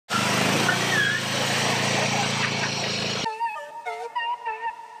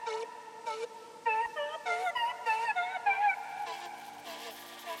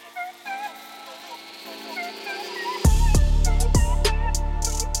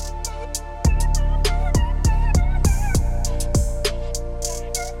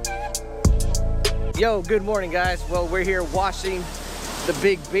Yo, good morning guys. Well, we're here washing the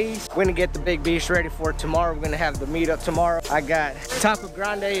big beast. We're gonna get the big beast ready for tomorrow. We're gonna have the meetup tomorrow. I got Taco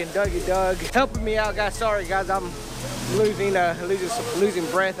Grande and Dougie Doug helping me out, guys. Sorry guys, I'm losing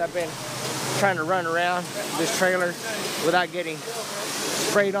breath. I've been trying to run around this trailer without getting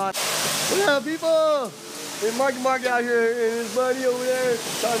sprayed on. What up, people? Hey, Marky out here and his buddy over there.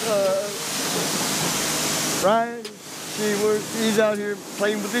 Ryan, he's out here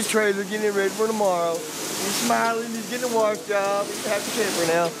playing with his trailer, getting it ready for tomorrow. He's smiling, he's getting a wash job. He's a happy camper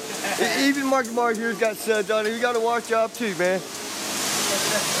now. Even Marky here's got suds on it. He got a wash job too, man.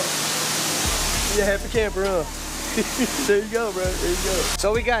 He's a happy camper, huh? There you go, bro. There you go.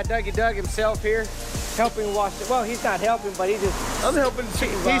 So we got Dougie Doug himself here helping wash it. Well, he's not helping, but he just... I'm helping to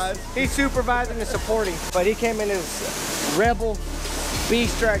supervise. He's supervising and supporting. But he came in his Rebel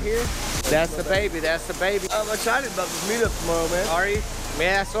beast right here. That's the baby, that's the baby. I'm excited about this meetup tomorrow, man. Are you?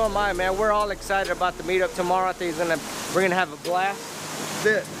 Yeah, so am I, man. We're all excited about the meetup tomorrow. I think we're gonna have a blast.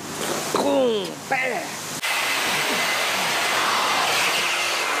 That's it. Boom, bam.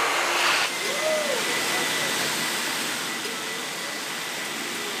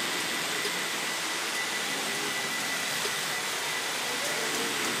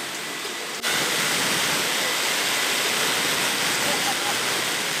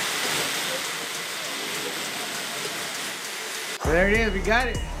 There it is, we got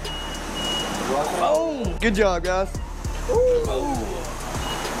it. Oh, good job, guys. Ooh.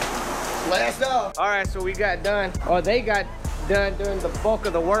 Last off. All right, so we got done, or they got done doing the bulk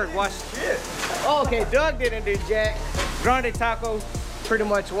of the work. Watch. Shit. Oh, okay, Doug didn't do jack. Grande Taco pretty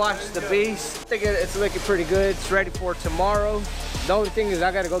much washed the beast. I think it's looking pretty good. It's ready for tomorrow. The only thing is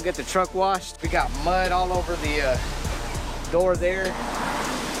I gotta go get the truck washed. We got mud all over the door there,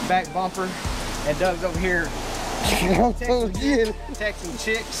 back bumper, and Doug's over here texting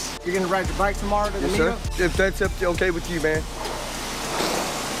chicks. You're gonna ride your bike tomorrow to the meetup? If that's okay with you, man.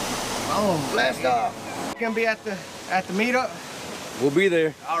 Oh, blast off. You're gonna be at the meetup? We'll be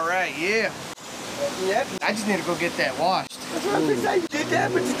there. All right, yeah. Yep. I just need to go get that washed. That's what I think. You did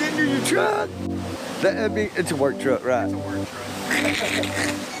that, but you didn't do your truck. It's a work truck, right? It's a work truck.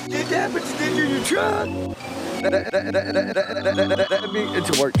 You did that, but you didn't do your truck. It's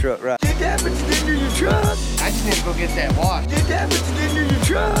a work truck, right? Did that, but you didn't do your truck. I just need to go get that washed. Did that, but you didn't do your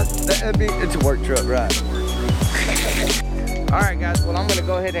truck. It's a work truck, right? All right, guys. Well, I'm gonna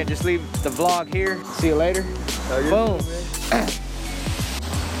go ahead and just leave the vlog here. See you later. Boom.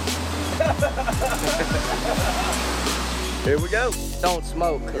 Here we go. Don't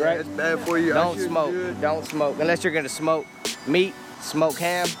smoke, right? That's bad for you. Don't smoke. Don't smoke. Unless you're gonna smoke meat, smoke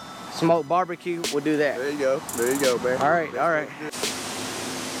ham, smoke barbecue, we'll do that. There you go. There you go, man. All right, all right.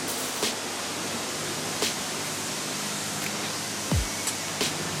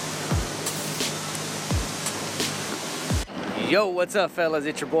 Yo, what's up, fellas?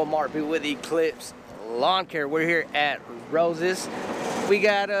 It's your boy Mark B with Eclipse Lawn Care. We're here at Rose's. We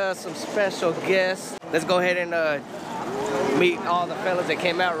got some special guests. Let's go ahead and meet all the fellas that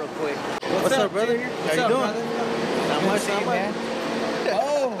came out real quick. What's up, brother? How you doing? Brother? Not much, man.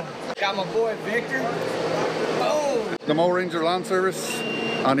 Oh, got my boy Victor. Oh. The Mower Ranger Lawn Service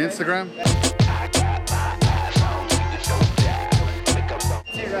on Instagram.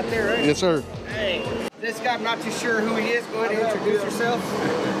 See right there, right? Yes, sir. Hey, this guy, I'm not too sure who he is. Go ahead and introduce yourself.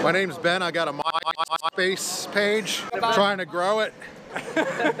 My name's Ben. I got a MySpace page. Trying to grow it.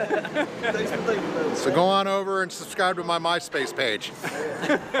 So go on over and subscribe to my MySpace page.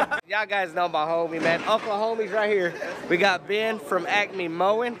 Y'all guys know my homie, man. Uncle homie's right here. We got Ben from Acme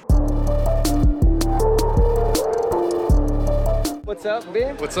Mowing. What's up,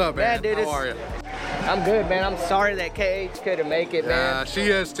 Ben? What's up, man? Dude, how are you? I'm good, man. I'm sorry that KH couldn't make it, man. She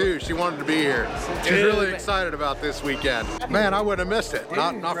is too. She wanted to be here. She's really excited about this weekend. Man, I would have missed it.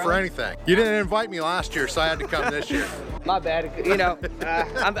 Not for anything. You didn't invite me last year, so I had to come this year. My bad. You know,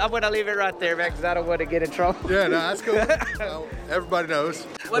 I'm going to leave it right there, man, because I don't want to get in trouble. Yeah, no, that's cool. Everybody knows.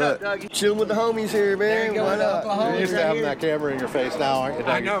 What up, Dougie? Chilling with the homies here, man. There you go. Why not? You're used to having that camera in your face now, aren't you, Dougie?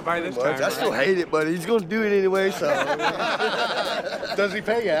 I know, by this time. I still hate it, but he's going to do it anyway, so. Does he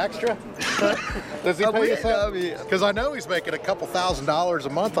pay you extra? Does he pay you something? mean, Because I know he's making a couple $1,000s a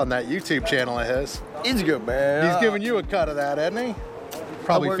month on that YouTube channel of his. he's good, man. He's giving you a cut of that, isn't he?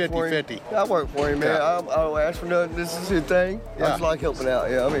 Probably 50-50. I work for him, man. Yeah. I don't ask for nothing. This is his thing. I Yeah. just like helping out.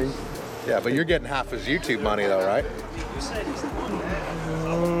 Yeah, I mean. Yeah, but you're getting half his YouTube money though, right?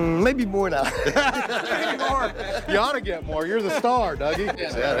 Maybe more now. You ought to get more. You're the star, Dougie.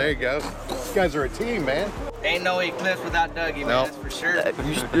 Yeah, there you go. You guys are a team, man. Hey, Ain't no Eclipse without Dougie, man. Nope. That's for sure.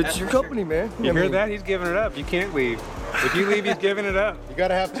 It's your company, man. You hear that? He's giving it up. You can't leave. If you leave, he's giving it up. You got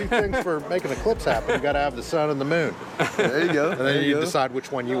to have two things for making eclipse happen. You got to have the sun and the moon. There you go. And then you decide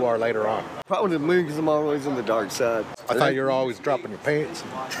which one you are later on. Probably the moon because I'm always on the dark side. I thought you were always dropping your pants.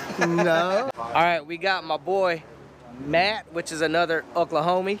 No. All right, we got my boy Matt, which is another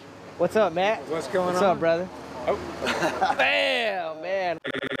Oklahoma. What's up, Matt? What's going on? What's up, brother? Oh. Bam, man.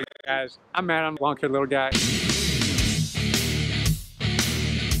 Guys, I'm Matt. I'm a lawn care little guy.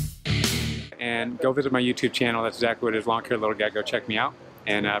 And go visit my YouTube channel. That's exactly what it is, Lawn Care Little Guy. Go check me out.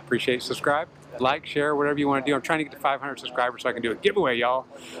 And appreciate it. Subscribe, like, share, whatever you want to do. I'm trying to get to 500 subscribers so I can do a giveaway, y'all.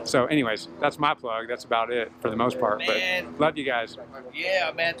 So anyways, that's my plug. That's about it for the most part. Man. But love you guys.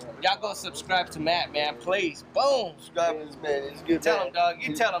 Yeah, man. Y'all go subscribe to Matt, man. Please. Boom. Subscribe to this man. He's a good Tell man. him, dog.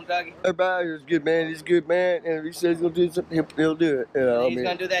 You tell him, Dougie. Everybody here's a good man. He's a good man. And if he says he's going to do something, he'll do it. You know, He's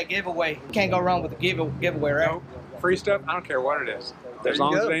going to do that giveaway. Can't go wrong with the giveaway, right? Nope. Free stuff, I don't care what it is. As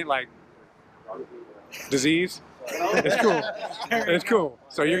long as it ain't like disease, it's cool. It's cool.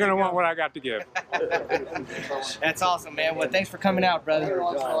 So you're gonna want what I got to give. That's awesome, man. Well, thanks for coming out, brother.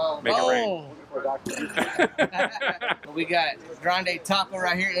 Make it rain. We got Grande Taco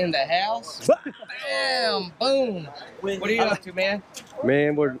right here in the house. Bam, boom. What are you up to, man?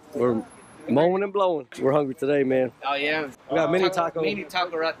 Man, we're mowing and blowing. We're hungry today, man. Oh yeah, We got mini taco. Mini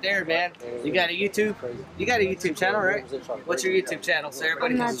taco right there, man. You got a YouTube? You got a YouTube channel, right? What's your YouTube channel, so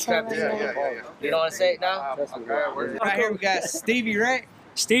everybody can subscribe to you? You don't want to say it now? Okay. Right here we got Stevie, right?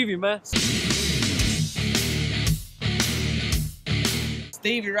 Stevie, man.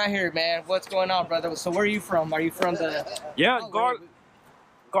 Stevie, right here, man. What's going on, brother? So where are you from? Are you from the? Yeah, Oh,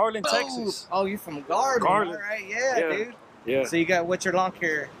 Garland, oh, Texas. Oh, you're from Garland. Garland. All right, yeah, Yeah. dude. Yeah. So you got what's your lawn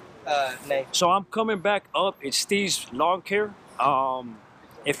care name? So I'm coming back up. It's Steve's Lawn Care.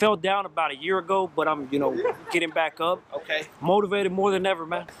 It fell down about a year ago, but I'm, getting back up. Okay. Motivated more than ever,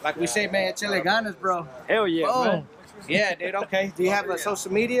 man. Like we say, man, chile ganas, bro. Hell yeah, Boom. man. Yeah, dude. Okay. Do you have a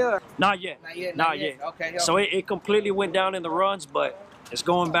social media? Or? Not yet. Not yet. Not yet. Okay. So it completely went down in the runs, but it's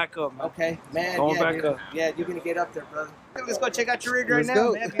going back up, man. Okay, man. Going yeah, back dude. up. Yeah, you're gonna get up there, brother. Let's go check out your rig right Let's now,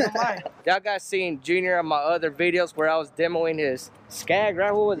 go. man. If you don't mind. Y'all guys seen Junior on my other videos where I was demoing his Scag,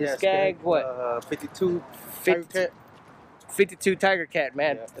 right? What was it? Scag? What? 52. 52 Tiger Cat,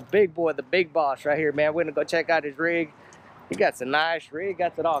 man. Yeah. The big boy, the big boss right here, man. We're gonna go check out his rig. He got some nice rig,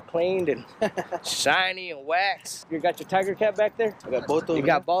 got it all cleaned and shiny and waxed. You got your Tiger Cat back there? I got both of them. You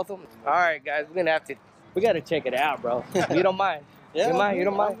got both of them? All right, guys, we gotta check it out, bro. You don't mind? Yeah, you mind? You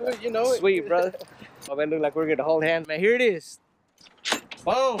don't mind? You know it. Sweet, brother. Oh, man, look like we're gonna hold hands, man. Here it is.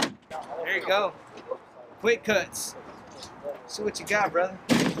 Boom. There you go. Quick cuts. See what you got, brother.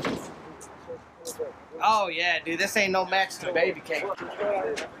 Oh yeah, dude, this ain't no match to baby cake.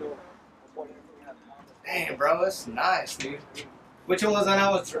 Damn, bro, it's nice, dude. Which one was I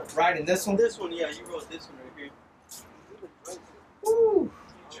was riding? This one? This one, yeah, you wrote this one right here. Woo.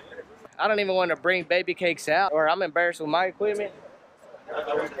 I don't even want to bring baby cakes out, or I'm embarrassed with my equipment.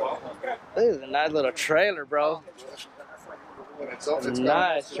 This is a nice little trailer, bro.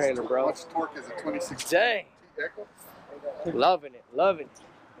 Nice trailer, bro. What's torque is a 26? Dang. Loving it, loving it.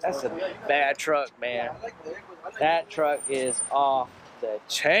 That's a bad truck, man. That truck is off the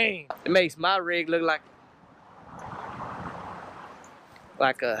chain. It makes my rig look like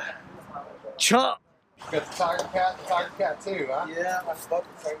a chump. Got the Tiger Cat too, huh? Yeah, I bought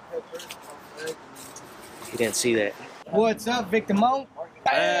the Tiger Cat first. You didn't see that. What's up, Victor Mo?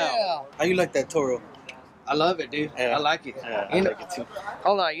 Bam! How you like that Toro? I love it, dude. Yeah. I like it. Yeah, I You know- like it too.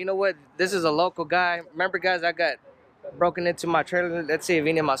 Hold on, you know what? This is a local guy. Remember, guys, I got broken into my trailer. Let's see if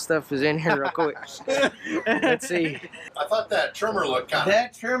any of my stuff is in here real quick. Let's see. I thought that trimmer looked kind of.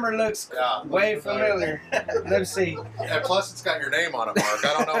 That trimmer looks way familiar. Let's see. And plus, it's got your name on it, Mark.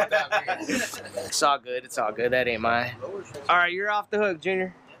 I don't know what that means. It's all good. It's all good. That ain't mine. All right, you're off the hook,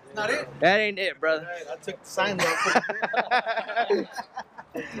 Junior. Not it. That ain't it, brother. I took the sign off.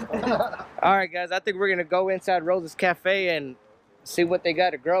 All right, guys. I think we're gonna go inside Rose's Cafe and see what they got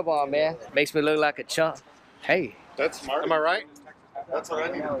to grub on, man. Makes me look like a chump. Hey. That's smart. Am I right? That's what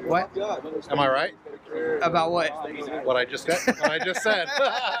I need. What? Am I right? About what? What I just said? What I just said.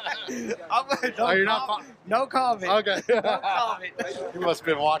 Oh, you're not. No comment. Okay. No comment. You must have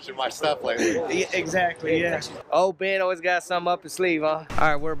been watching my stuff lately. Yeah, exactly, yeah. Oh, Ben always got something up his sleeve, huh? All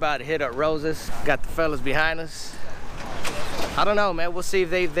right, we're about to hit up Rose's. Got the fellas behind us. I don't know, man. We'll see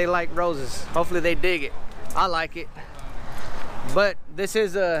if they like roses. Hopefully they dig it. I like it. But this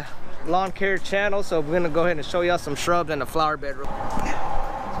is a lawn care channel, so we're gonna go ahead and show y'all some shrubs and a flower bed.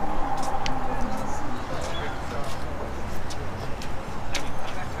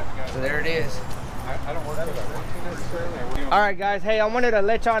 So there it is. All right, guys. Hey, I wanted to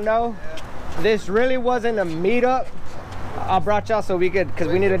let y'all know this really wasn't a meetup. I brought y'all so we could, because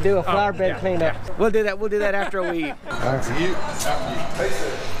we need to do a flower bed cleanup. Yeah. We'll do that. We'll do that after we eat. All right.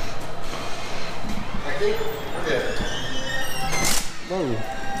 Whoa.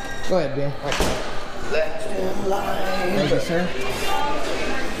 Go ahead, Ben. Let them lie. Thank you, sir.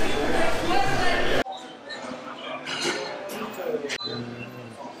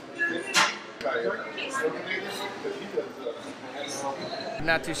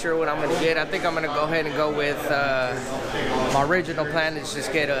 Not too sure what I'm gonna get. I think I'm gonna go ahead and go with my original plan is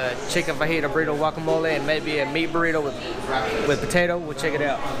just get a chicken fajita burrito guacamole and maybe a meat burrito with potato. We'll check it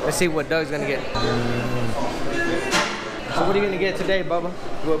out. Let's see what Doug's gonna get. So what are you gonna get today, Bubba?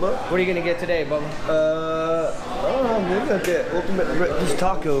 What, Bubba? What are you gonna get today, Bubba? I don't know, man. We got that ultimate breakfast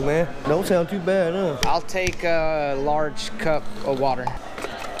taco, man. Don't sound too bad, huh? I'll take a large cup of water.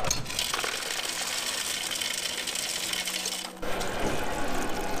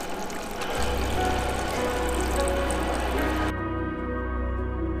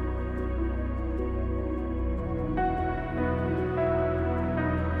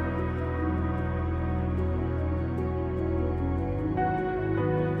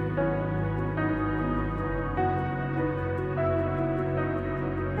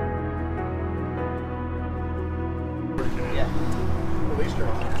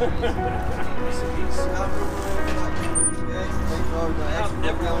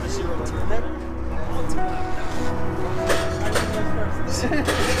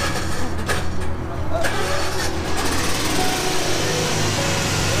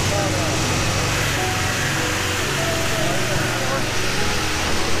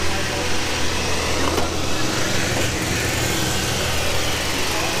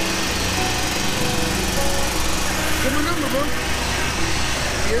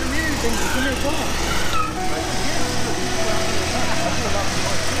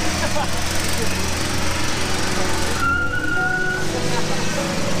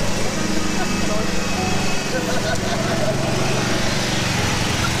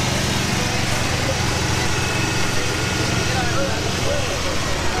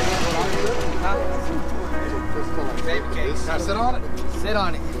 Can I sit on it? Sit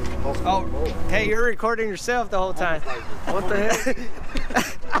on it. Oh, hey, you're recording yourself the whole time. What the heck?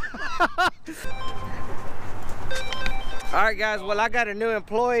 All right, guys. Well, I got a new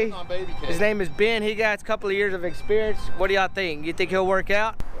employee. His name is Ben. He got a couple of years of experience. What do y'all think? You think he'll work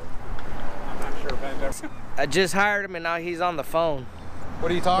out? I'm not sure, Ben. I just hired him, and now he's on the phone.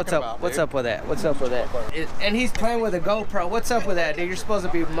 What are you talking about? What's up with that? What's up with that? And he's playing with a GoPro. What's up with that, dude? You're supposed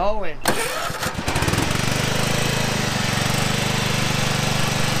to be mowing.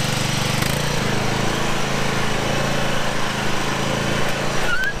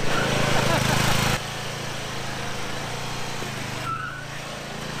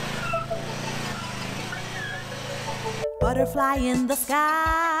 Butterfly in the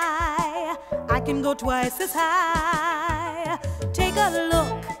sky, I can go twice as high. Take a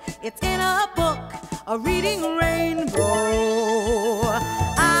look, it's in a book, a reading rainbow.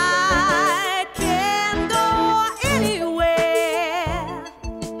 I can go anywhere,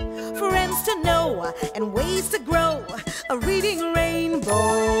 friends to know and ways to grow, a reading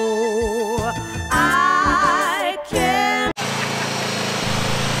rainbow. I can.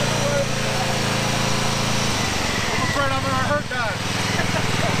 I'm gonna hurt that.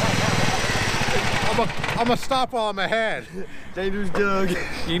 I'm gonna stop while I'm ahead. Dangerous Doug.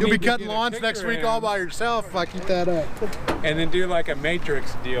 You'll be cutting lawns next week all by yourself if I keep that up. And then do like a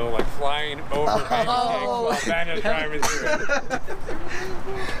Matrix deal, like flying over baby cakes while Ben is driving through it.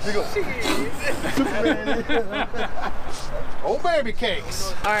 Oh, baby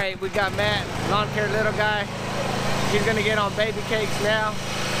cakes. All right, we got Matt, lawn care little guy. He's gonna get on baby cakes now.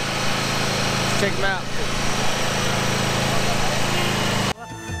 Check him out.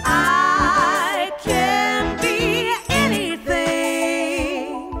 I can be anything.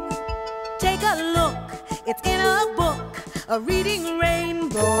 Take a look, it's in a book, a reading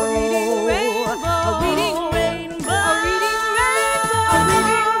rainbow. A reading rainbow. A reading rainbow. A reading rainbow. A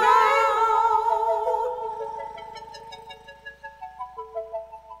reading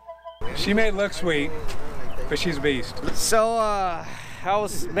rainbow. She may look sweet, but she's a beast. So, I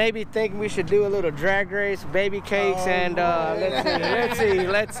was maybe thinking we should do a little drag race, baby cakes, and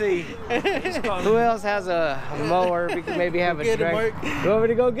let's see. Who else has a mower? We can maybe have a drag. You want me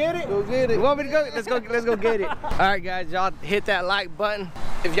to go get it? Go get it. You want me to go? Let's go get it. All right, guys, y'all hit that like button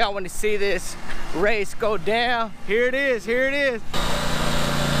if y'all want to see this race go down. Here it is. Here it is.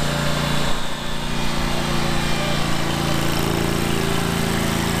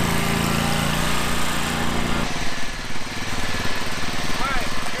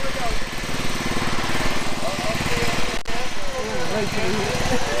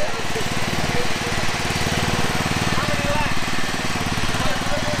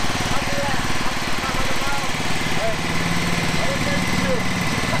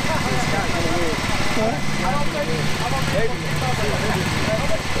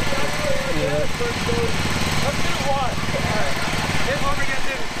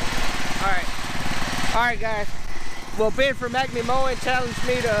 All right, guys. Well, Ben from Acme Mowing challenged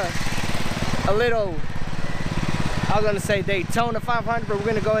me to a little, I was gonna say Daytona 500, but we're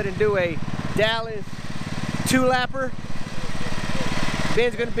gonna go ahead and do a Dallas 2-lapper.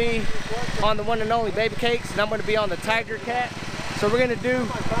 Ben's gonna be on the one and only Baby Cakes, and I'm gonna be on the Tiger Cat. So we're gonna do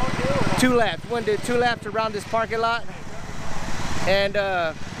 2 laps. We're gonna do 2 laps around this parking lot. And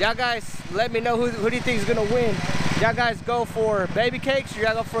y'all guys, let me know who do you think is gonna win. Y'all guys go for Baby Cakes, or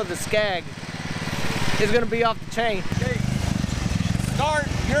y'all go for the Scag? It's gonna be off the chain. Okay. Start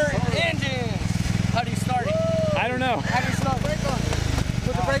your engines. How do you start it? I don't know. How do you start? Brake on.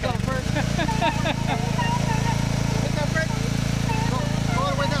 Put the brake on first. Put that brake. Go all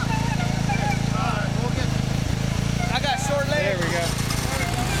the way down. We'll get. I got short legs. There we go.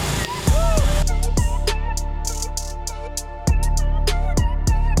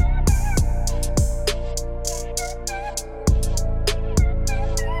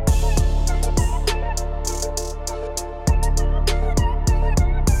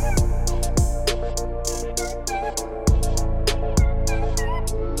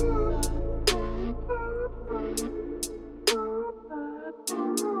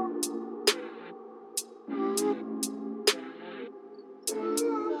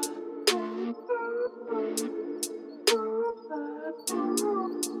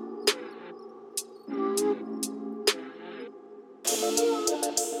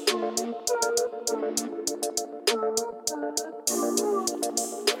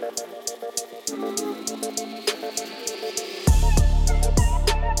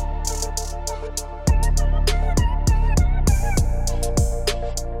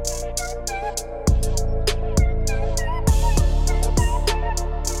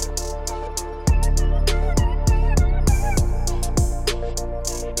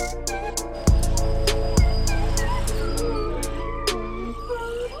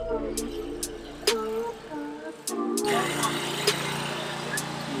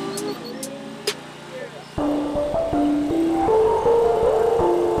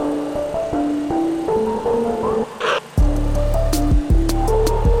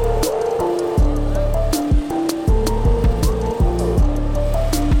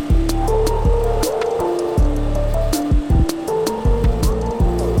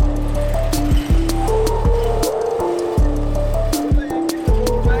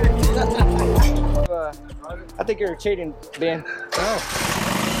 I think you're cheating, Ben.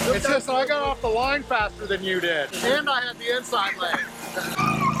 Oh. It's just that I got off the line faster than you did. And I had the inside leg.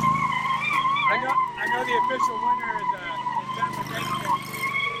 I know the official winner is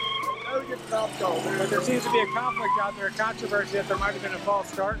but there seems to be a conflict out there, a controversy that there might have been a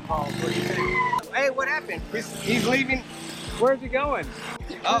false start call. What do you think? Hey, what happened? He's leaving. Where's he going?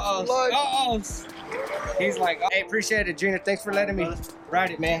 Uh-oh. He's like, hey, appreciate it, Junior. Thanks for letting me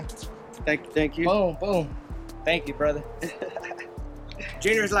ride it, man. Thank you. Boom, boom. Thank you, brother.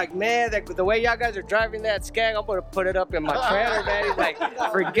 Junior's like, man, the way y'all guys are driving that Scag, I'm gonna put it up in my trailer, man. He's like,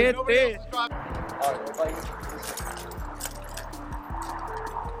 forget this. Oh,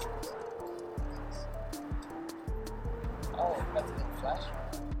 that's a flash.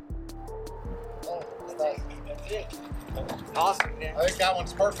 Oh, that's it. Awesome, man. I think that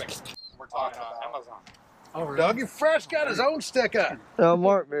one's perfect. We're talking about Amazon. Oh, Dougie Fresh got his own sticker.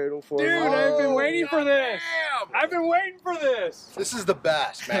 Mark made them for Dude, me. I've been waiting for this. Damn. I've been waiting for this. This is the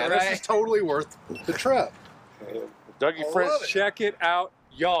best, man. Right? This is totally worth the trip. Dougie Fresh, check it out,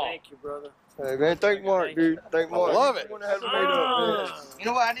 y'all. Thank you, brother. Hey, man, thank Mark, dude. Thank Mark. I love it. You wanna have it made up, man. You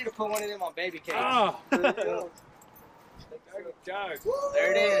know what? I need to put one of them on Baby Cakes. Oh, Yeah. Doug.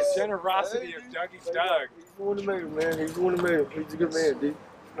 There it is. Generosity of Dougie's Doug. He's the one that made him, man. He's the one that made him. He's a good man, dude.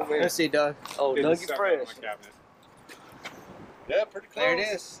 Good man. Let's see, Doug. Oh, Getting Dougie stuff Fresh. out of my cabinet. Yeah, pretty close. There it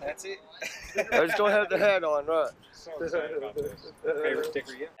is. That's it. I just don't have the hat on, right? So excited about this. Favorite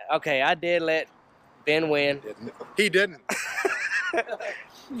sticker yet? Okay, I did let Ben win. He didn't.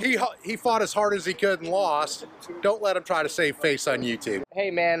 He fought as hard as he could and lost. Don't let him try to save face on YouTube.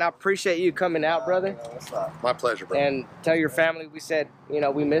 Hey, man, I appreciate you coming out, brother. My pleasure, bro. And tell your family we said, you know,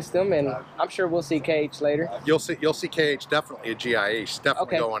 we missed them, and I'm sure we'll see KH later. You'll see KH definitely at GIE. He's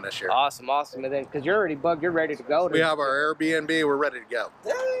definitely Okay. going this year. Awesome. And then, because you're already bugged, you're ready to go. We have our Airbnb. We're ready to go.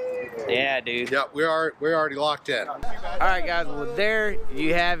 Yeah, dude. Yeah, we're already locked in. All right, guys. Well, there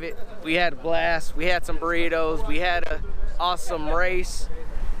you have it. We had a blast. We had some burritos. We had a awesome race.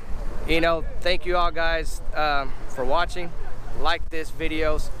 You know, thank you all guys for watching. Like this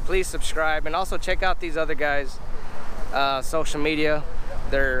videos, please subscribe, and also check out these other guys' social media,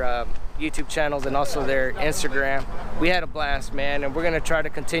 their YouTube channels, and also their Instagram. We had a blast, man, and we're gonna try to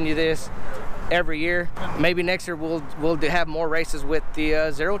continue this every year. Maybe next year we'll have more races with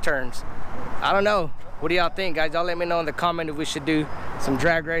the zero turns. I don't know. What do y'all think, guys? Y'all let me know in the comment if we should do some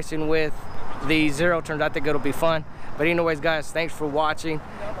drag racing with the zero turns. I think it'll be fun. But anyways, guys, thanks for watching.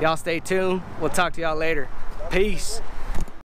 Y'all stay tuned. We'll talk to y'all later. Peace.